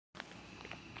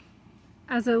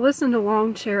As I listen to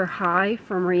Long Chair High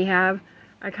from Rehab,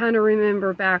 I kind of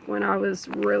remember back when I was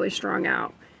really strung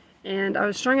out. And I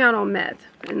was strung out on meth.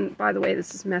 And by the way,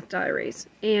 this is Meth Diaries.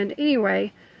 And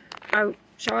anyway, I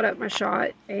shot up my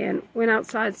shot and went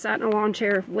outside, sat in a lawn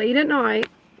chair late at night,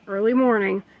 early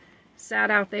morning,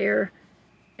 sat out there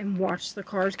and watched the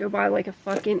cars go by like a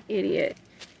fucking idiot.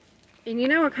 And you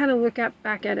know, I kind of look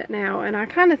back at it now, and I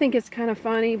kind of think it's kind of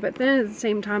funny, but then at the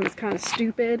same time, it's kind of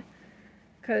stupid.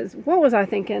 Because what was I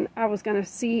thinking? I was going to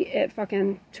see at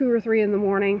fucking 2 or 3 in the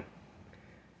morning.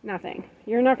 Nothing.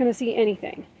 You're not going to see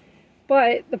anything.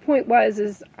 But the point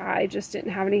is I just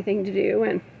didn't have anything to do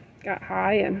and got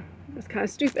high and was kind of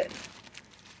stupid.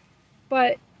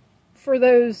 But for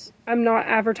those, I'm not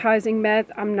advertising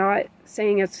meth. I'm not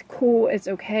saying it's cool, it's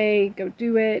okay, go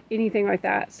do it, anything like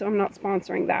that. So I'm not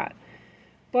sponsoring that.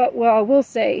 But what I will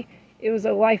say, it was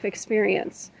a life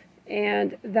experience.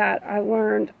 And that I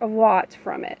learned a lot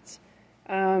from it.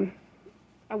 I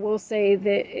will say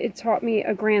that it taught me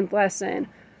a grand lesson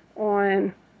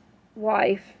on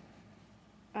life,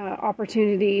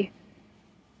 opportunity,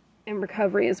 and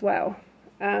recovery as well.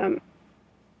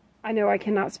 I know I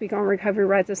cannot speak on recovery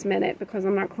right this minute because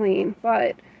I'm not clean,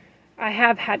 but I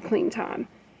have had clean time.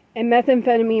 And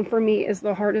methamphetamine for me is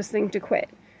the hardest thing to quit.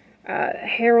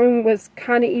 Heroin was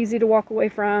kind of easy to walk away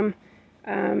from.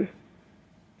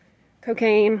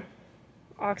 Cocaine,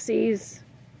 oxys,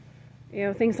 you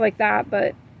know, things like that,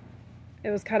 but it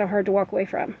was kind of hard to walk away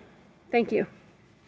from. Thank you.